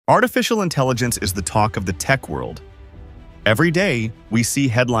Artificial intelligence is the talk of the tech world. Every day, we see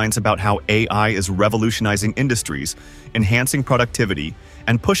headlines about how AI is revolutionizing industries, enhancing productivity,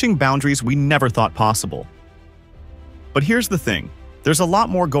 and pushing boundaries we never thought possible. But here's the thing, there's a lot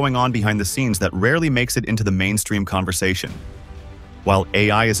more going on behind the scenes that rarely makes it into the mainstream conversation. While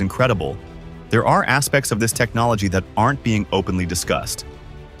AI is incredible, there are aspects of this technology that aren't being openly discussed.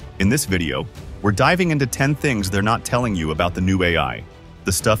 In this video, we're diving into 10 things they're not telling you about the new AI,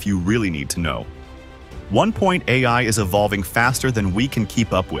 the stuff you really need to know. 1 point, AI is evolving faster than we can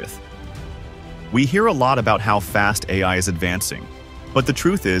keep up with. We hear a lot about how fast AI is advancing, but the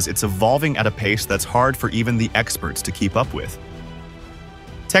truth is it's evolving at a pace that's hard for even the experts to keep up with.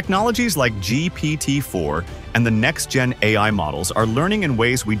 Technologies like GPT-4 and the next-gen AI models are learning in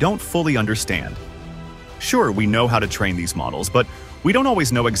ways we don't fully understand. Sure, we know how to train these models, but we don't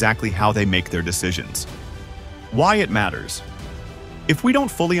always know exactly how they make their decisions. Why it matters. If we don't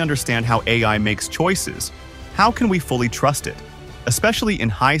fully understand how AI makes choices, how can we fully trust it, especially in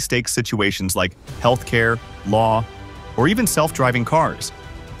high-stakes situations like healthcare, law, or even self-driving cars?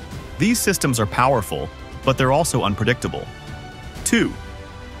 These systems are powerful, but they're also unpredictable. 2.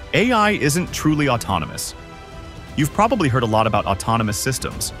 AI isn't truly autonomous. You've probably heard a lot about autonomous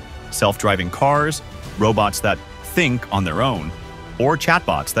systems, self-driving cars, robots that think on their own, or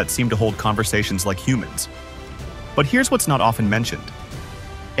chatbots that seem to hold conversations like humans. But here's what's not often mentioned.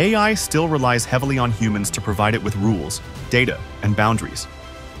 AI still relies heavily on humans to provide it with rules, data, and boundaries.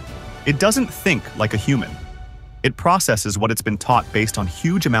 It doesn't think like a human. It processes what it's been taught based on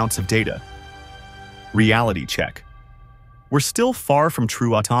huge amounts of data. Reality check. We're still far from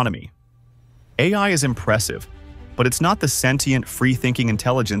true autonomy. AI is impressive, but it's not the sentient, free-thinking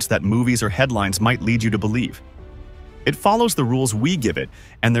intelligence that movies or headlines might lead you to believe. It follows the rules we give it,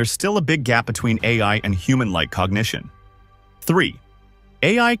 and there's still a big gap between AI and human-like cognition. 3.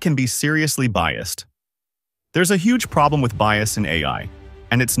 AI can be seriously biased. There's a huge problem with bias in AI,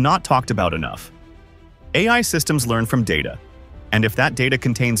 and it's not talked about enough. AI systems learn from data, and if that data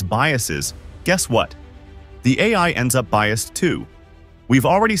contains biases, guess what? The AI ends up biased too. We've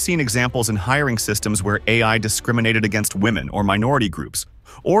already seen examples in hiring systems where AI discriminated against women or minority groups,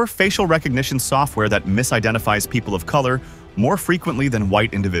 or facial recognition software that misidentifies people of color more frequently than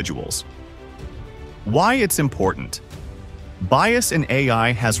white individuals. Why it's important? Bias in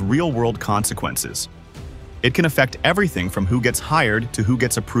AI has real-world consequences. It can affect everything from who gets hired to who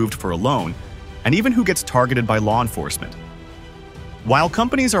gets approved for a loan, and even who gets targeted by law enforcement. While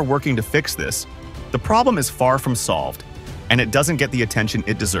companies are working to fix this, the problem is far from solved, and it doesn't get the attention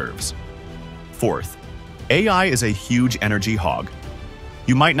it deserves. 4th, AI is a huge energy hog.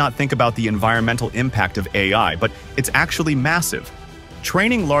 You might not think about the environmental impact of AI, but it's actually massive.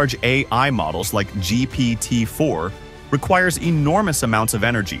 Training large AI models like GPT-4 requires enormous amounts of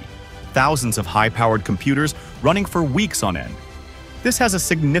energy, thousands of high-powered computers running for weeks on end. This has a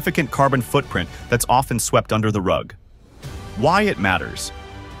significant carbon footprint that's often swept under the rug. Why it matters.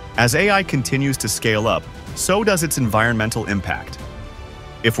 As AI continues to scale up, so does its environmental impact.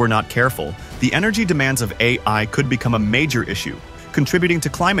 If we're not careful, the energy demands of AI could become a major issue, contributing to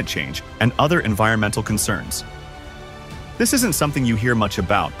climate change and other environmental concerns. This isn't something you hear much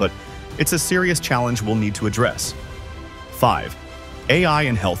about, but it's a serious challenge we'll need to address. 5. AI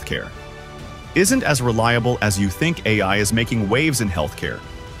in healthcare. Isn't as reliable as you think. AI is making waves in healthcare,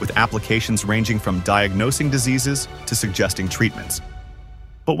 with applications ranging from diagnosing diseases to suggesting treatments.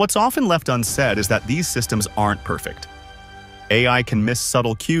 But what's often left unsaid is that these systems aren't perfect. AI can miss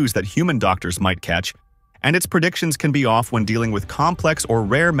subtle cues that human doctors might catch, and its predictions can be off when dealing with complex or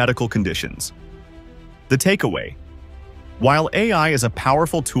rare medical conditions. The takeaway. While AI is a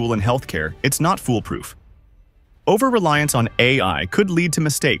powerful tool in healthcare, it's not foolproof. Over-reliance on AI could lead to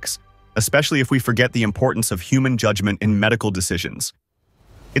mistakes, especially if we forget the importance of human judgment in medical decisions.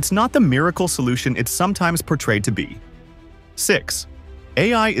 It's not the miracle solution it's sometimes portrayed to be. 6.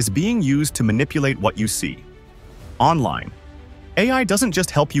 AI is being used to manipulate what you see. Online. AI doesn't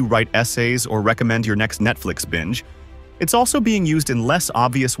just help you write essays or recommend your next Netflix binge. It's also being used in less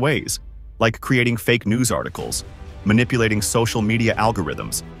obvious ways, like creating fake news articles, manipulating social media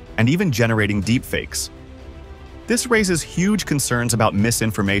algorithms, and even generating deepfakes. This raises huge concerns about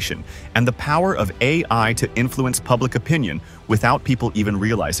misinformation and the power of AI to influence public opinion without people even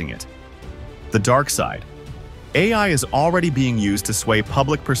realizing it. The dark side. AI is already being used to sway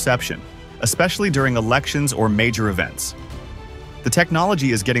public perception, especially during elections or major events. The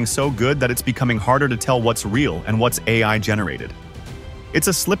technology is getting so good that it's becoming harder to tell what's real and what's AI-generated. It's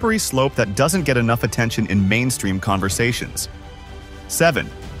a slippery slope that doesn't get enough attention in mainstream conversations. 7.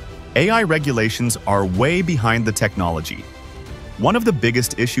 AI regulations are way behind the technology. One of the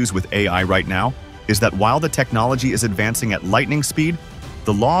biggest issues with AI right now is that while the technology is advancing at lightning speed,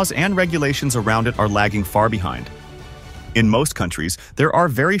 the laws and regulations around it are lagging far behind. In most countries, there are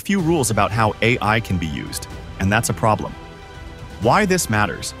very few rules about how AI can be used, and that's a problem. Why this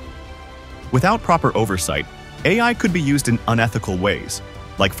matters? Without proper oversight, AI could be used in unethical ways,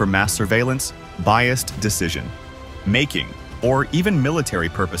 like for mass surveillance, biased decision making, or even military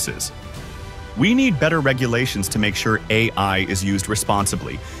purposes. We need better regulations to make sure AI is used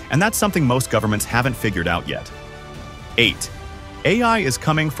responsibly, and that's something most governments haven't figured out yet. 8. AI is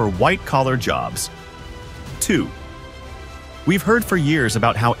coming for white-collar jobs. 2. We've heard for years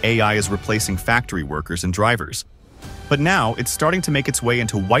about how AI is replacing factory workers and drivers. But now it's starting to make its way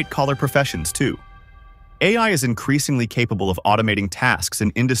into white-collar professions too. AI is increasingly capable of automating tasks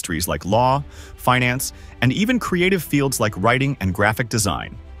in industries like law, finance, and even creative fields like writing and graphic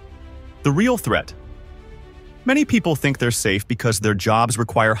design. The real threat. Many people think they're safe because their jobs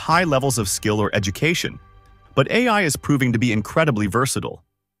require high levels of skill or education, but AI is proving to be incredibly versatile.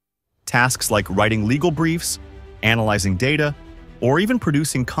 Tasks like writing legal briefs, analyzing data, or even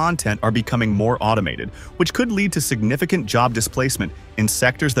producing content are becoming more automated, which could lead to significant job displacement in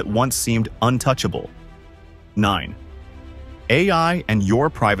sectors that once seemed untouchable. 9. AI and your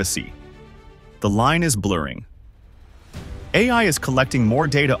privacy. The line is blurring. AI is collecting more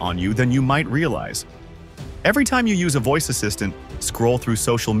data on you than you might realize. Every time you use a voice assistant, scroll through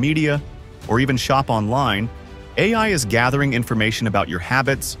social media, or even shop online, AI is gathering information about your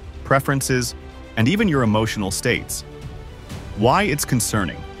habits, preferences, and even your emotional states. Why it's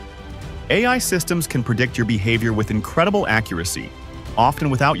concerning. AI systems can predict your behavior with incredible accuracy, often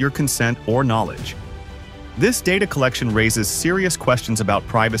without your consent or knowledge. This data collection raises serious questions about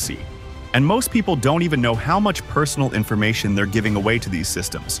privacy, and most people don't even know how much personal information they're giving away to these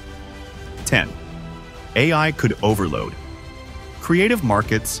systems. 10. AI could overload. Creative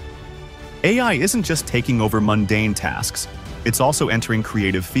markets. AI isn't just taking over mundane tasks, it's also entering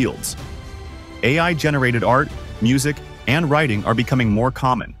creative fields. AI-generated art, music, and writing are becoming more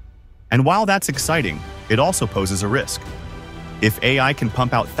common. And while that's exciting, it also poses a risk. If AI can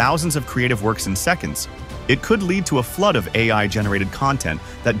pump out thousands of creative works in seconds, it could lead to a flood of AI-generated content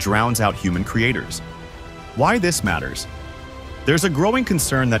that drowns out human creators. Why this matters? There's a growing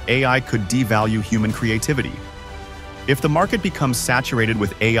concern that AI could devalue human creativity. If the market becomes saturated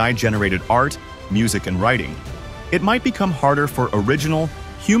with AI-generated art, music, and writing, it might become harder for original,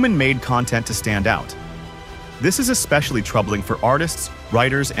 human-made content to stand out. This is especially troubling for artists,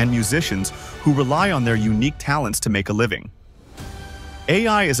 writers, and musicians who rely on their unique talents to make a living.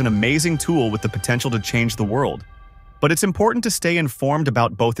 AI is an amazing tool with the potential to change the world, but it's important to stay informed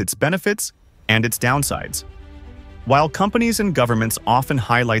about both its benefits and its downsides. While companies and governments often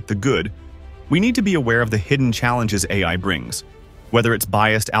highlight the good, we need to be aware of the hidden challenges AI brings, whether it's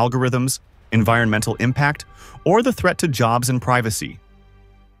biased algorithms, environmental impact, or the threat to jobs and privacy.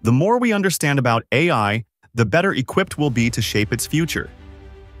 The more we understand about AI, the better equipped we'll be to shape its future.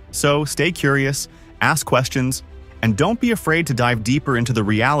 So stay curious, ask questions, and don't be afraid to dive deeper into the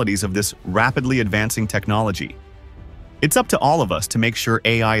realities of this rapidly advancing technology. It's up to all of us to make sure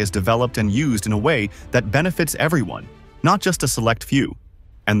AI is developed and used in a way that benefits everyone, not just a select few.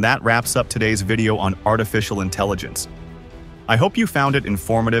 And that wraps up today's video on artificial intelligence. I hope you found it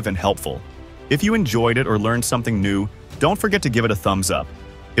informative and helpful. If you enjoyed it or learned something new, don't forget to give it a thumbs up.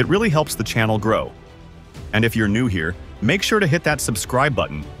 It really helps the channel grow. And if you're new here, make sure to hit that subscribe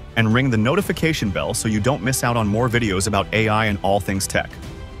button and ring the notification bell so you don't miss out on more videos about AI and all things tech.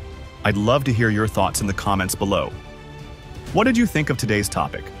 I'd love to hear your thoughts in the comments below. What did you think of today's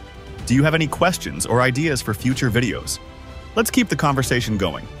topic? Do you have any questions or ideas for future videos? Let's keep the conversation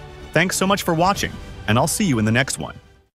going. Thanks so much for watching, and I'll see you in the next one.